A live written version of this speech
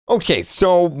Okay,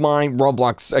 so my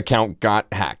Roblox account got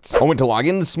hacked. I went to log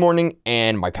in this morning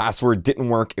and my password didn't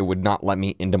work. It would not let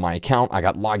me into my account. I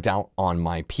got logged out on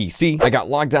my PC. I got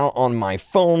logged out on my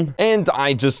phone, and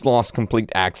I just lost complete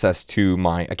access to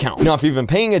my account. Now, if you've been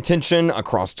paying attention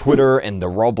across Twitter and the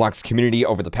Roblox community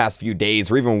over the past few days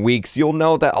or even weeks, you'll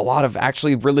know that a lot of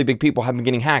actually really big people have been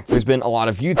getting hacked. There's been a lot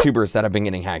of YouTubers that have been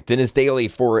getting hacked. Dennis Daily,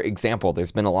 for example.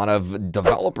 There's been a lot of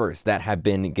developers that have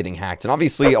been getting hacked. And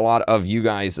obviously, a lot of you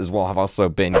guys as well have also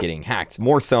been getting hacked,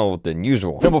 more so than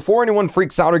usual. Now, before anyone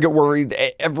freaks out or get worried,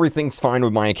 everything's fine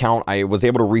with my account. I was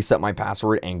able to reset my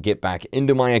password and get back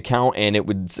into my account, and it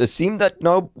would seem that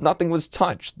nothing was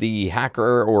touched. The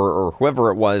hacker or whoever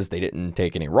it was, they didn't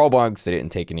take any Robux, they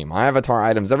didn't take any of my avatar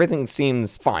items. Everything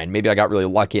seems fine. Maybe I got really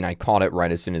lucky and I caught it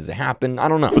right as soon as it happened. I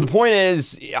don't know. But the point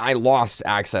is, I lost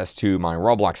access to my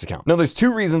Roblox account. Now, there's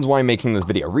two reasons why I'm making this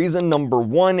video. Reason number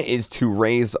one is to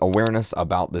raise awareness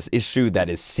about this issue that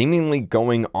is seemingly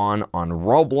going on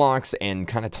Roblox and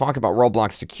kind of talk about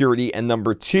Roblox security. And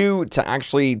number two, to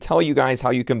actually tell you guys how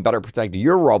you can better protect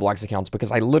your Roblox accounts,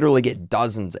 because I literally get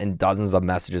dozens and dozens of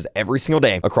messages every single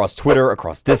day across Twitter,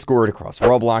 across Discord, across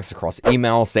Roblox, across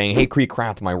email saying, hey,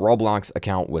 KreekCraft, my Roblox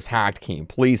account was hacked. Can you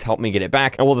please help me get it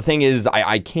back? And well, the thing is,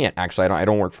 I can't actually. I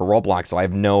don't work for Roblox, so I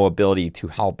have no ability to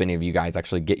help any of you guys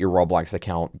actually get your Roblox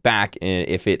account back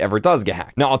if it ever does get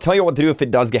hacked. Now, I'll tell you what to do if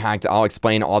it does get hacked. I'll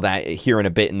explain all that here in a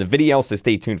bit in the video, so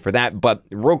stay tuned for that. But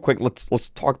real quick, let's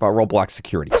talk about Roblox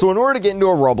security. So in order to get into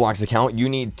a Roblox account, you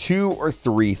need 2 or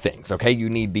 3 things, okay? You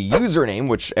need the username,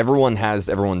 which everyone has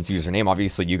everyone's username.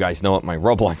 Obviously, you guys know what my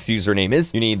Roblox username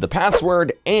is. You need the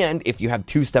password, and if you have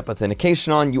 2-step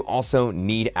authentication on, you also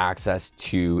need access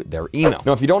to their email.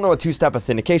 Now, if you don't know what 2-step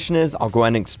authentication is, I'll go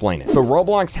ahead and explain it. So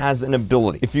Roblox has an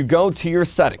ability. If you go to your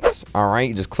settings, all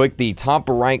right, just click the top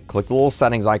right, click the little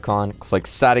settings icon, click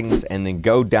settings, and then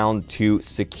go down to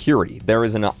security. There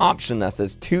is an option that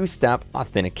says 2-step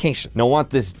authentication. Now, what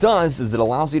this does is it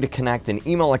allows you to connect an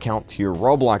email account to your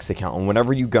Roblox account, and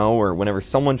whenever you go or whenever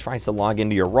someone tries to log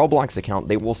into your Roblox account,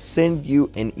 they will send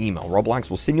you an email. Roblox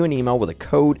will send you an email with a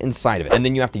code inside of it, and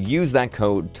then you have to use that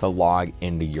code to log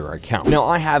into your account. Now,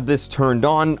 I have this turned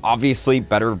on. Obviously,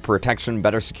 better protection,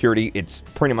 better security. It's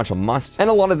pretty much a must. And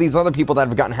a lot of these other people that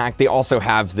have gotten hacked, they also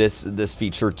have this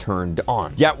feature turned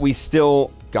on. Yet we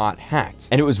still got hacked.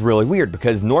 And it was really weird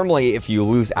because normally if you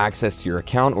lose access to your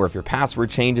account or if your password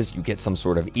changes, you get some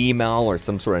sort of email or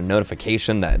some sort of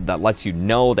notification that lets you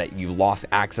know that you lost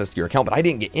access to your account. But I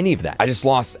didn't get any of that. I just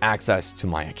lost access to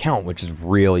my account, which is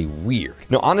really weird.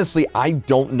 Now, honestly, I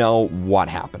don't know what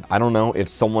happened. I don't know if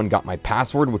someone got my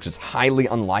password, which is highly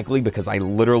unlikely because I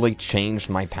literally changed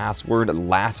my password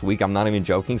last week. I'm not even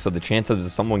joking. So the chances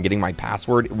of someone getting my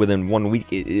password within 1 week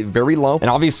is very low. And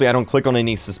obviously I don't click on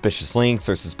any suspicious links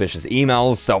or suspicious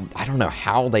emails, so I don't know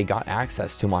how they got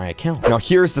access to my account. Now,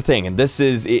 here's the thing, and this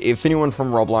is, if anyone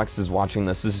from Roblox is watching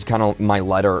this is kind of my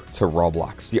letter to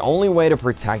Roblox. The only way to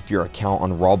protect your account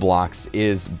on Roblox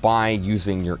is by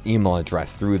using your email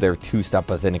address through their 2-step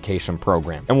authentication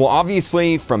program. And well,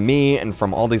 obviously, from me and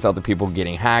from all these other people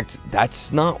getting hacked,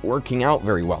 that's not working out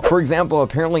very well. For example,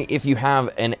 apparently, if you have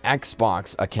an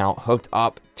Xbox account hooked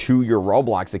up to your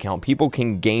Roblox account, people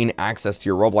can gain access to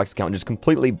your Roblox account and just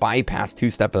completely bypass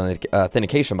 2-step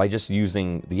authentication by just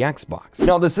using the Xbox.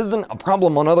 Now, this isn't a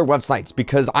problem on other websites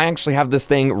because I actually have this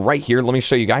thing right here. Let me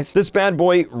show you guys this bad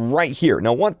boy right here.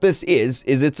 Now, what this is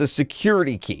it's a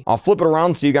security key. I'll flip it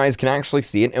around so you guys can actually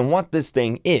see it. And what this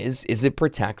thing is it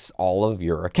protects all of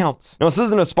your accounts. Now, this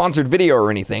isn't a sponsored video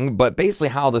or anything, but basically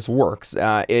how this works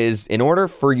is in order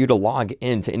for you to log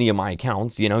into any of my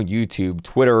accounts, you know, YouTube,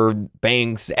 Twitter,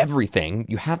 banks, everything,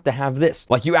 you have to have this.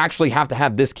 Like, you actually have to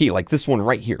have this key, like this one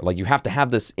right here. Like, you have to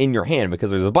have this in your hand because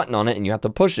there's a button on it and you have to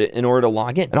push it in order to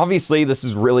log in. And obviously this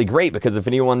is really great because if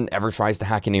anyone ever tries to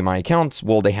hack any of my accounts,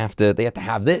 well, they have to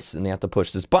have this and they have to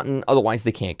push this button, otherwise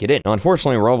they can't get in. Now,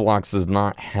 unfortunately, Roblox does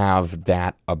not have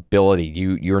that ability.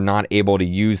 You're not able to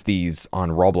use these on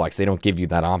Roblox. They don't give you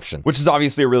that option, which is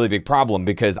obviously a really big problem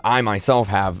because I myself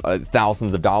have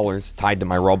thousands of dollars tied to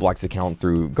my Roblox account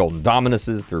through Golden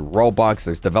Dominuses, through Robux.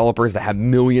 There's developers that have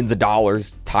millions of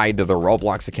dollars tied to their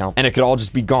Roblox account, and it could all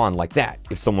just be gone like that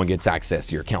if someone gets access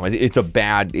to your account.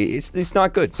 It's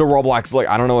not good. So Roblox, like,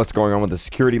 I don't know what's going on with the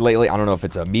security lately. I don't know if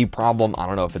it's a me problem. I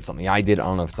don't know if it's something I did. I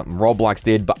don't know if it's something Roblox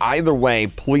did, but either way,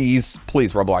 please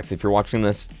Roblox, if you're watching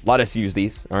this, let us use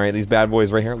these. All right, these bad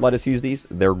boys right here, let us use these.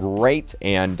 They're great,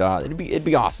 and it'd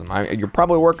be awesome. You're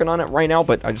probably working on it right now,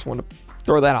 but I just want to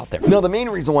throw that out there. Now, the main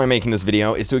reason why I'm making this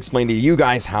video is to explain to you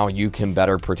guys how you can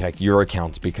better protect your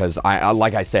accounts, because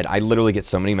like I said, I literally get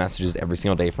so many messages every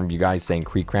single day from you guys saying,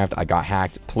 KreekCraft, I got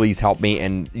hacked, please help me.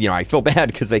 And you know, I feel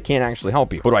bad because I can't actually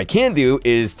help you. What I can do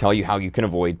is tell you how you can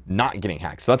avoid not getting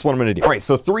hacked. So that's what I'm gonna do. All right,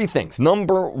 so 3 things.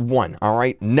 Number 1, all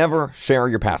right, never share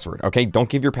your password, okay? Don't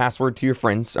give your password to your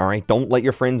friends, all right? Don't let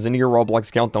your friends into your Roblox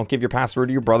account. Don't give your password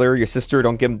to your brother or your sister.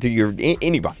 Don't give them to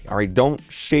anybody, all right? Don't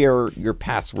share your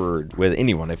password with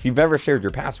anyone. If you've ever shared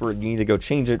your password, you need to go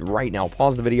change it right now.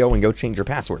 Pause the video and go change your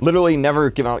password. Literally never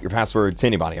give out your password to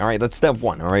anybody, all right? That's step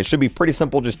 1, all right? It should be pretty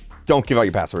simple. Just don't give out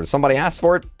your password. If somebody asks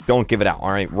for it, don't give it out, all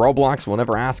right? Roblox will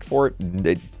never ask for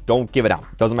it. Don't give it out.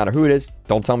 Doesn't matter who it is.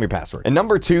 Don't tell them your password. And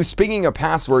number 2, speaking of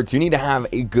passwords, you need to have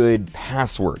a good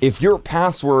password. If your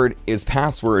password is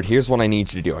password, here's what I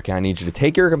need you to do, okay? I need you to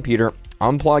take your computer,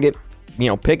 unplug it, you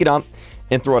know, pick it up,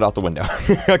 and throw it out the window.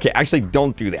 Okay, actually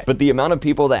don't do that. But the amount of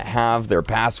people that have their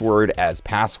password as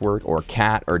password or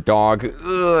cat or dog,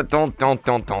 don't do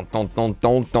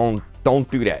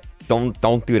that.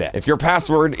 Don't do that. If your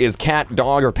password is cat,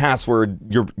 dog, or password,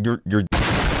 you're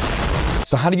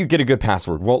So how do you get a good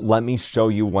password? Well, let me show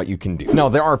you what you can do. Now,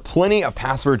 there are plenty of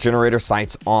password generator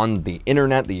sites on the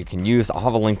internet that you can use. I'll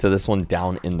have a link to this one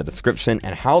down in the description.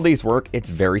 And how these work, it's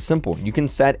very simple. You can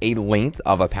set a length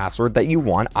of a password that you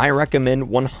want. I recommend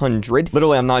 100.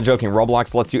 Literally, I'm not joking.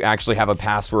 Roblox lets you actually have a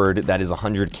password that is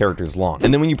 100 characters long.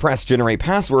 And then when you press generate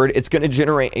password, it's going to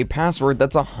generate a password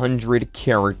that's 100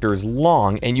 characters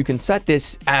long. And you can set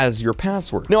this as your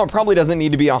password. Now, it probably doesn't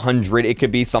need to be 100. It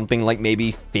could be something like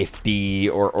maybe 50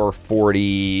 or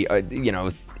 40, you know,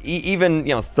 even,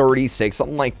 you know, 36,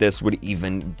 something like this would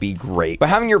even be great. But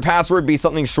having your password be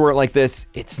something short like this,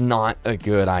 it's not a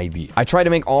good idea. I try to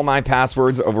make all my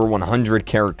passwords over 100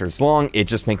 characters long. It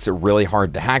just makes it really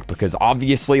hard to hack because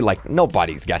obviously, like,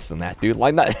 nobody's guessing that, dude.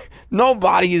 Like, that,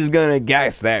 nobody is gonna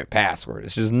guess that password.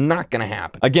 It's just not gonna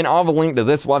happen. Again, I'll have a link to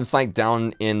this website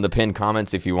down in the pinned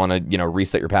comments if you want to, you know,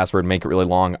 reset your password and make it really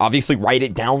long. Obviously, write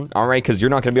it down, all right? Because you're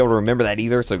not gonna be able to remember that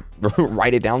either. So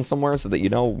write it down somewhere so that you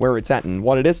know where it's at and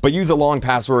what it is. But use a long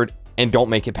password and don't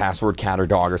make it password cat or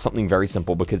dog or something very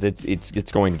simple because it's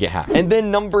going to get hacked. And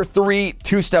then number 3,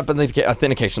 2-step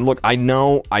authentication. Look, I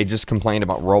know I just complained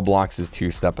about Roblox's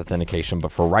 2-step authentication,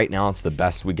 but for right now, it's the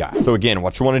best we got. So again,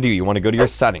 what you want to do, you want to go to your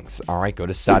settings. All right, go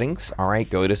to settings. All right,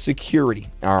 go to security.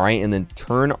 All right, and then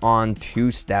turn on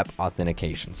 2-step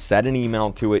authentication. Set an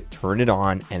email to it, turn it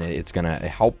on, and it's going to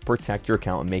help protect your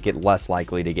account and make it less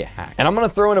likely to get hacked. And I'm going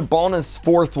to throw in a bonus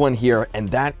 4th one here, and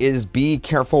that is be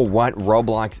careful what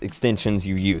Roblox extensions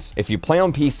you use. If you play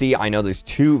on PC, I know there's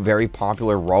 2 very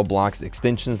popular Roblox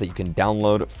extensions that you can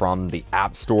download from the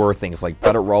App Store, things like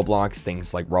Better Roblox,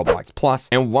 things like Roblox Plus.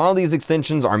 And while these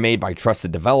extensions are made by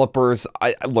trusted developers,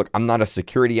 look, I'm not a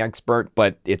security expert,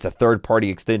 but it's a third-party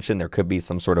extension. There could be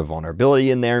some sort of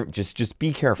vulnerability in there. Just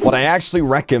be careful. What I actually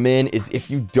recommend is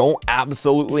if you don't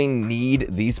absolutely need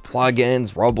these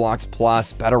plugins, Roblox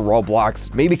Plus, Better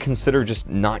Roblox, maybe consider just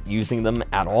not using them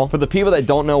at all. For the people that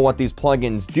don't know what these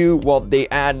plugins do, well, they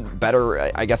add better,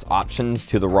 I guess, options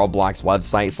to the Roblox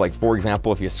websites. Like, for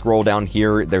example, if you scroll down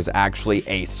here, there's actually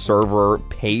a server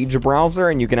page browser,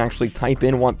 and you can actually type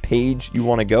in what page you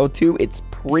want to go to. It's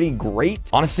pretty great.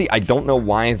 Honestly, I don't know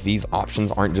why these options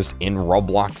aren't just in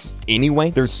Roblox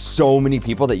anyway. There's so many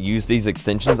people that use these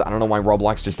extensions. I don't know why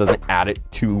Roblox just doesn't add it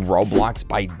to Roblox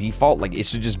by default. Like, it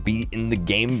should just be in the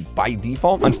game by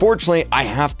default. Unfortunately, I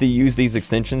have to use these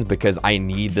extensions because I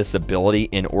need this ability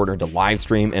in order to live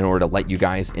stream, in order to let you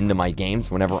guys into my games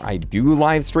whenever I do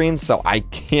live stream. So I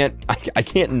can't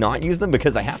not use them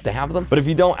because I have to have them. But if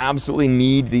you don't absolutely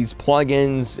need these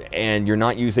plugins and you're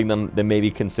not using them, then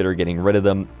maybe consider getting rid of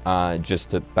them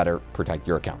just to better protect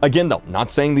your account. Again, though,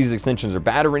 not saying these extensions are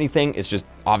bad or anything. It's just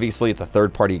obviously it's a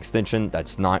third-party extension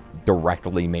that's not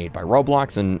directly made by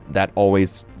Roblox, and that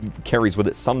always carries with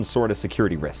it some sort of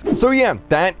security risk. So yeah,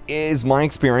 that is my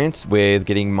experience with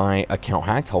getting my account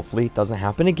hacked. Hopefully it doesn't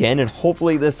happen again, and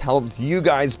hopefully this helps you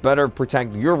guys better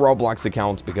protect your Roblox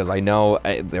accounts, because I know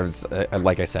there's,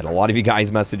 like I said, a lot of you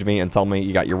guys message me and tell me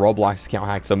you got your Roblox account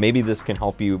hacked, so maybe this can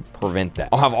help you prevent that.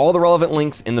 I'll have all the relevant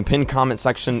links in the pinned comment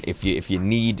section if you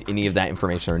need any of that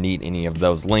information or need any of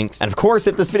those links. And of course,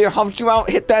 if this video helped you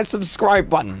out, hit that subscribe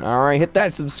button. All right, hit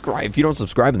that subscribe. If you don't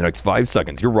subscribe in the next 5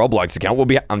 seconds, your Roblox account will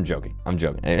be... I'm joking. I'm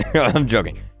joking. I'm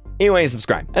joking. Anyway,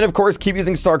 subscribe. And of course, keep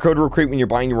using star code RealCreek when you're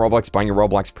buying your Roblox. Buying your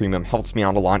Roblox Premium helps me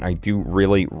out a lot. I do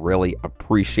really, really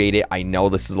appreciate it. I know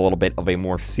this is a little bit of a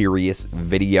more serious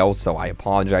video, so I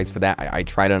apologize for that. I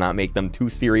try to not make them too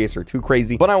serious or too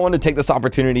crazy, but I want to take this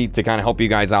opportunity to kind of help you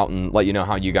guys out and let you know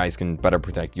how you guys can better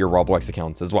protect your Roblox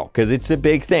accounts as well, because it's a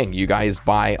big thing. You guys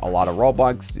buy a lot of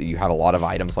Robux, you have a lot of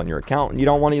items on your account, and you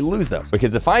don't want to lose those,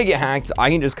 because if I get hacked,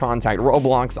 I can just contact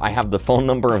Roblox. I have the phone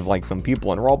number of like some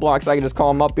people in Roblox. I can just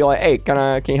call them up, be like, hey,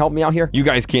 can you help me out here? You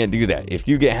guys can't do that. If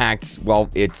you get hacked, well,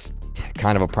 it's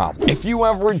kind of a problem. If you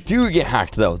ever do get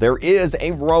hacked though, there is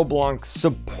a Roblox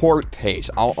support page.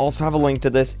 I'll also have a link to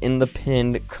this in the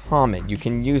pinned comment. You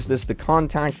can use this to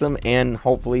contact them and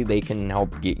hopefully they can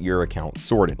help get your account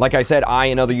sorted. Like I said, I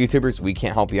and other YouTubers, we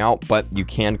can't help you out, but you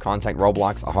can contact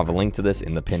Roblox. I'll have a link to this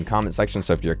in the pinned comment section.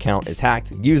 So if your account is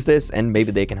hacked, use this and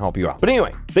maybe they can help you out. But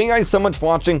anyway, thank you guys so much for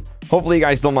watching. Hopefully you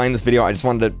guys don't mind this video. I just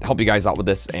wanted to help you guys out with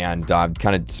this and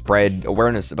kind of spread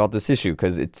awareness about this issue,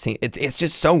 because it's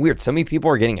just so weird. So many people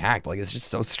are getting hacked. Like, it's just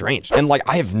so strange. And like,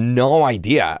 I have no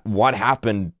idea what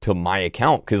happened to my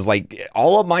account, because like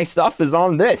all of my stuff is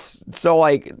on this. So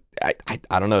like,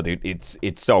 I don't know, dude.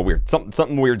 It's so weird.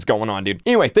 Something weird's going on, dude.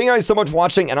 Anyway, thank you guys so much for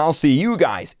watching, and I'll see you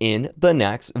guys in the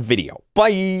next video.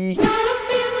 Bye.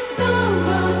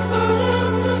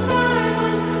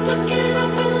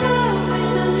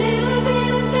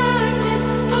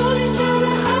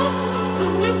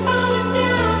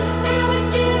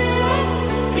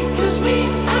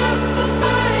 We